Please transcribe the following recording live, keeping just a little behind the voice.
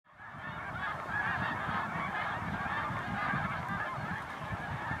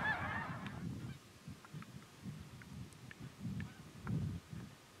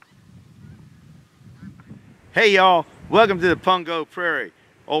Hey y'all, welcome to the Pungo Prairie.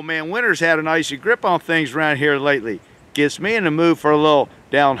 Old man Winter's had an icy grip on things around here lately. Gets me in the mood for a little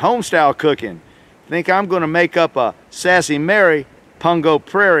down home style cooking. Think I'm gonna make up a Sassy Mary Pungo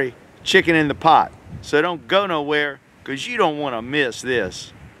Prairie chicken in the pot. So don't go nowhere, cause you don't wanna miss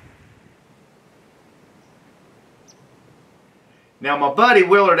this. Now my buddy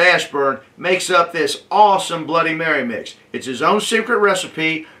Willard Ashburn makes up this awesome Bloody Mary mix. It's his own secret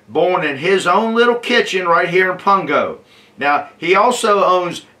recipe, born in his own little kitchen right here in Pungo. Now he also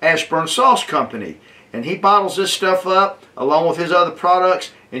owns Ashburn Sauce Company, and he bottles this stuff up along with his other products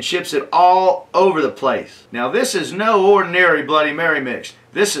and ships it all over the place. Now this is no ordinary Bloody Mary mix.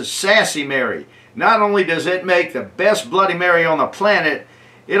 This is Sassy Mary. Not only does it make the best Bloody Mary on the planet,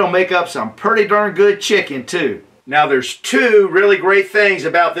 it'll make up some pretty darn good chicken too. Now there's two really great things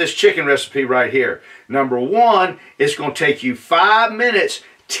about this chicken recipe right here. Number one, it's going to take you 5 minutes,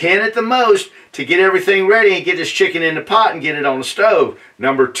 10 at the most, to get everything ready and get this chicken in the pot and get it on the stove.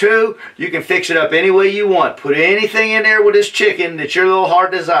 Number two, you can fix it up any way you want. Put anything in there with this chicken that your little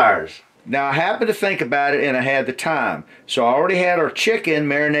heart desires. Now I happened to think about it and I had the time. So I already had our chicken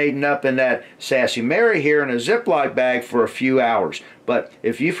marinating up in that Sassy Mary here in a Ziploc bag for a few hours. But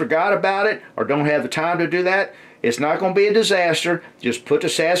if you forgot about it or don't have the time to do that, it's not going to be a disaster. Just put the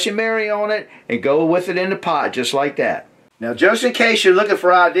Sassy Mary on it and go with it in the pot just like that. Now just in case you're looking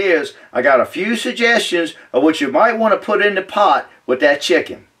for ideas, I got a few suggestions of what you might want to put in the pot with that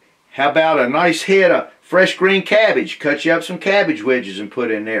chicken. How about a nice head of fresh green cabbage? Cut you up some cabbage wedges and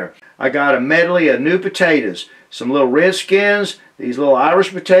put in there. I got a medley of new potatoes, some little red skins, these little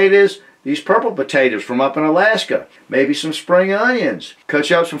Irish potatoes, these purple potatoes from up in Alaska, maybe some spring onions.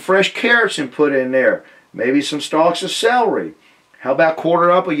 Cut you up some fresh carrots and put in there. Maybe some stalks of celery. How about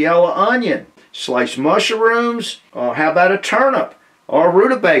quarter up a yellow onion? Sliced mushrooms. How about a turnip or a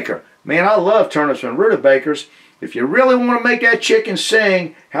rutabaga? Man, I love turnips and rutabagas. If you really want to make that chicken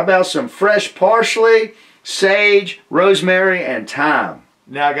sing, how about some fresh parsley, sage, rosemary, and thyme?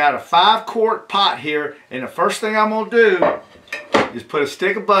 Now I got a 5-quart pot here, and the first thing I'm going to do is put a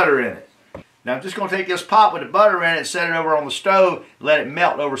stick of butter in it. Now I'm just going to take this pot with the butter in it and set it over on the stove and let it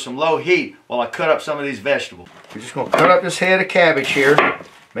melt over some low heat while I cut up some of these vegetables. We're just going to cut up this head of cabbage here,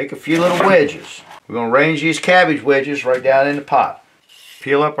 make a few little wedges. We're going to arrange these cabbage wedges right down in the pot.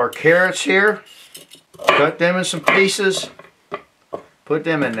 Peel up our carrots here, cut them in some pieces, put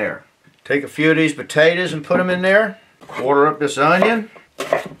them in there. Take a few of these potatoes and put them in there. Quarter up this onion,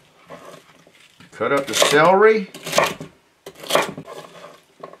 cut up the celery.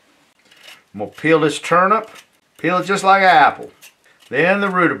 I'm going to peel this turnip, peel it just like an apple. Then the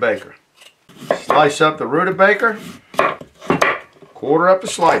rutabaga. Slice up the rutabaga, quarter up the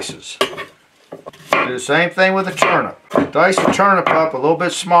slices. Do the same thing with the turnip. Dice the turnip up a little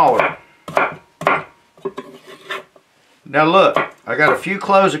bit smaller. Now look, I got a few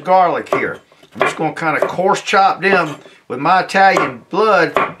cloves of garlic here. I'm just going to kind of coarse chop them. With my Italian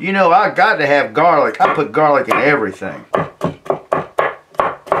blood, you know I got to have garlic. I put garlic in everything.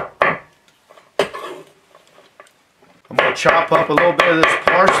 I'm going to chop up a little bit of this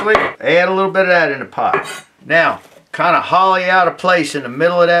parsley, add a little bit of that in the pot. Now, kind of holly out a place in the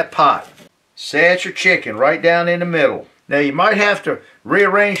middle of that pot. Set your chicken right down in the middle. Now you might have to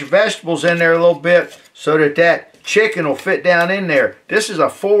rearrange your vegetables in there a little bit so that that chicken will fit down in there. This is a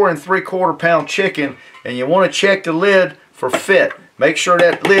 4 3/4 pound chicken, and you want to check the lid for fit. Make sure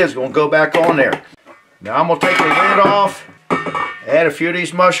that lid's going to go back on there. Now I'm going to take the lid off, add a few of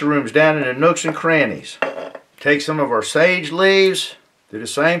these mushrooms down in the nooks and crannies. Take some of our sage leaves, do the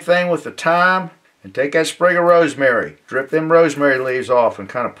same thing with the thyme, and take that sprig of rosemary. Drip them rosemary leaves off and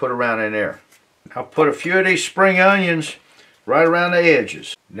kind of put around in there. I'll put a few of these spring onions right around the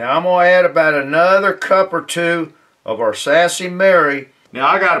edges. Now I'm going to add about another cup or two of our Sassy Mary. Now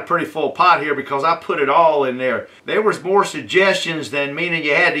I got a pretty full pot here because I put it all in there. There was more suggestions than meaning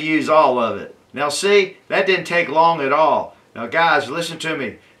you had to use all of it. Now see, that didn't take long at all. Now guys, listen to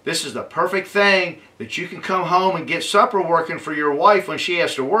me. This is the perfect thing that you can come home and get supper working for your wife when she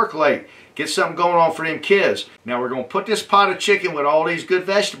has to work late. Get something going on for them kids. Now we're going to put this pot of chicken with all these good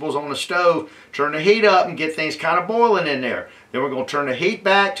vegetables on the stove, turn the heat up and get things kind of boiling in there. Then we're going to turn the heat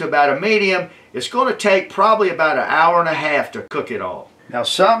back to about a medium. It's going to take probably about an hour and a half to cook it all. Now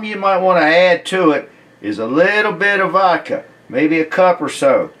something you might want to add to it is a little bit of vodka, maybe a cup or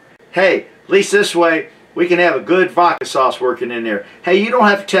so. Hey, at least this way we can have a good vodka sauce working in there. Hey, you don't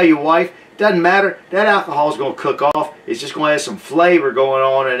have to tell your wife. Doesn't matter. That alcohol is going to cook off. It's just going to have some flavor going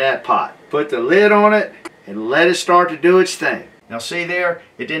on in that pot. Put the lid on it and let it start to do its thing. Now see there,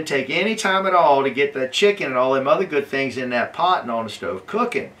 it didn't take any time at all to get that chicken and all them other good things in that pot and on the stove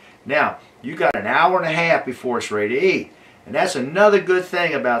cooking. Now, You got an hour and a half before it's ready to eat. And that's another good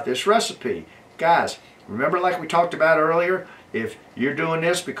thing about this recipe. Guys, remember like we talked about earlier, if you're doing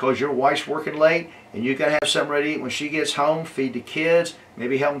this because your wife's working late and you got to have something ready to eat when she gets home, feed the kids,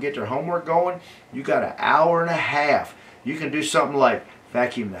 maybe help them get their homework going, you got an hour and a half. You can do something like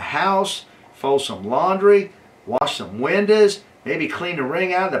vacuum the house, fold some laundry, wash some windows, maybe clean the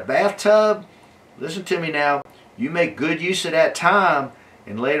ring out of the bathtub. Listen to me now. You make good use of that time,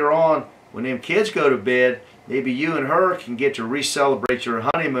 and later on, when them kids go to bed, maybe you and her can get to re-celebrate your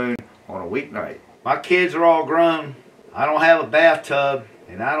honeymoon on a weeknight. My kids are all grown. I don't have a bathtub,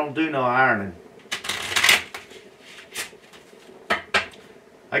 and I don't do no ironing.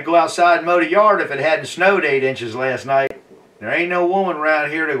 I'd go outside and mow the yard if it hadn't snowed 8 inches last night. There ain't no woman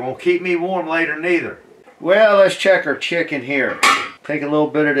around here that won't keep me warm later neither. Well, let's check our chicken here. Take a little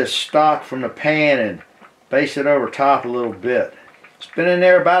bit of this stock from the pan and baste it over top a little bit. It's been in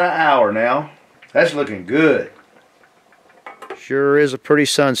there about an hour now. That's looking good. Sure is a pretty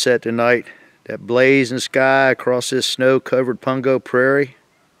sunset tonight. That blazing sky across this snow-covered Pungo Prairie.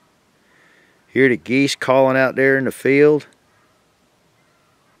 Hear the geese calling out there in the field.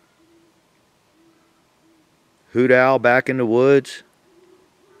 Hoot owl back in the woods.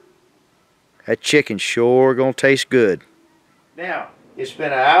 That chicken sure gonna taste good. Now, it's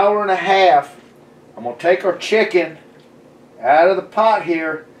been an hour and a half. I'm gonna take our chicken out of the pot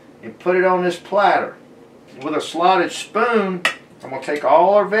here and put it on this platter. With a slotted spoon, I'm gonna take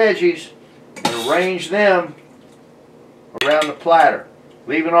all our veggies and arrange them around the platter,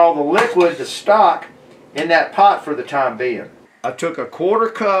 leaving all the liquid, the stock, in that pot for the time being. I took a 1/4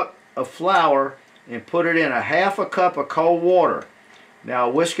 cup of flour and put it in a 1/2 cup of cold water. Now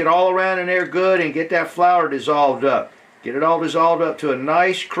whisk it all around in there good and get that flour dissolved up. Get it all dissolved up to a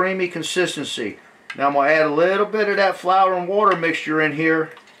nice creamy consistency. Now I'm going to add a little bit of that flour and water mixture in here,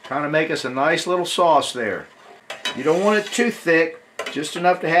 kind of make us a nice little sauce there. You don't want it too thick, just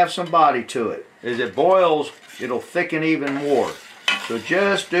enough to have some body to it. As it boils, it'll thicken even more. So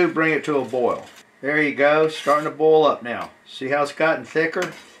just do bring it to a boil. There you go, starting to boil up now. See how it's gotten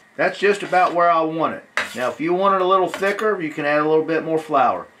thicker? That's just about where I want it. Now if you want it a little thicker, you can add a little bit more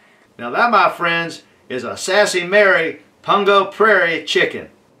flour. Now that, my friends, is a Sassy Mary Pungo Prairie chicken.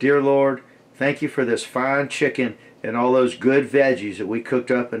 Dear Lord, thank you for this fine chicken and all those good veggies that we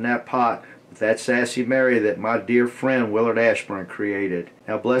cooked up in that pot with that Sassy Mary that my dear friend Willard Ashburn created.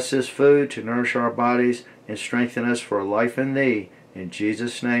 Now bless this food to nourish our bodies and strengthen us for a life in Thee. In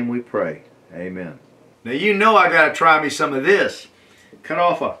Jesus' name we pray. Amen. Now you know I gotta try me some of this. Cut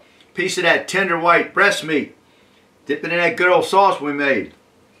off a piece of that tender white breast meat. Dip it in that good old sauce we made.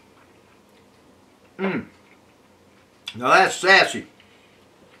 Now that's sassy.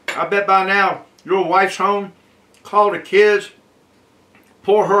 I bet by now your wife's home. Call the kids.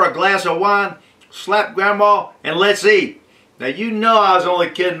 Pour her a glass of wine. Slap grandma and let's eat. Now you know I was only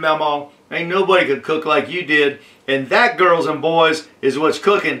kidding, Mama. Ain't nobody could cook like you did. And that, girls and boys, is what's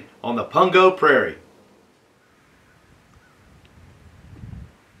cooking on the Pungo Prairie.